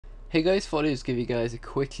Hey guys, thought I'd just give you guys a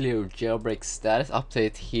quick little jailbreak status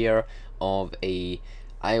update here of a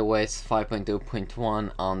iOS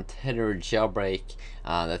 5.0.1 Untethered jailbreak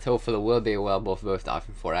that hopefully will be available for both the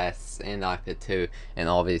iPhone 4S and iPad 2, and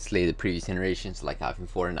obviously the previous generations like iPhone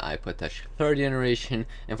 4 and the iPod Touch 3rd generation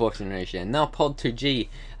and 4th generation. And now Pod2G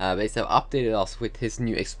basically updated us with his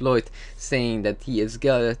new exploit, saying that he has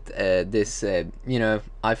got this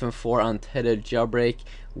iPhone 4 Untethered jailbreak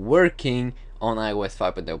working on iOS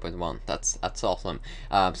 5.0.1. That's awesome.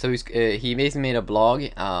 So he basically made a blog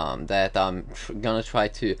that I'm gonna try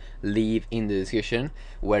to leave in the description,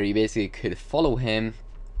 where you basically could follow him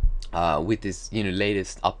with his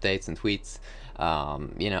latest updates and tweets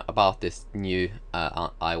about this new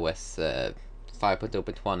iOS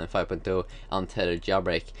 5.0.1 and 5.0 Untethered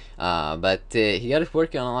jailbreak. But he got it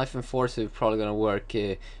working on iPhone 4, so it's probably gonna work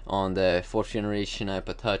on the 4th generation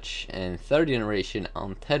iPod Touch and 3rd generation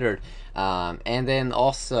Untethered. And then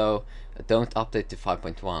also don't update to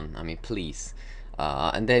 5.1. I mean, please.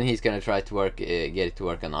 And then he's gonna try to get it to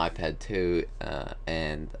work on iPad 2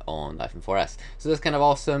 and on iPhone 4S. So that's kind of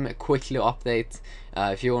awesome. A quick little update.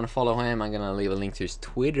 If you want to follow him, I'm gonna leave a link to his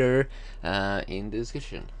Twitter in the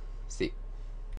description. See.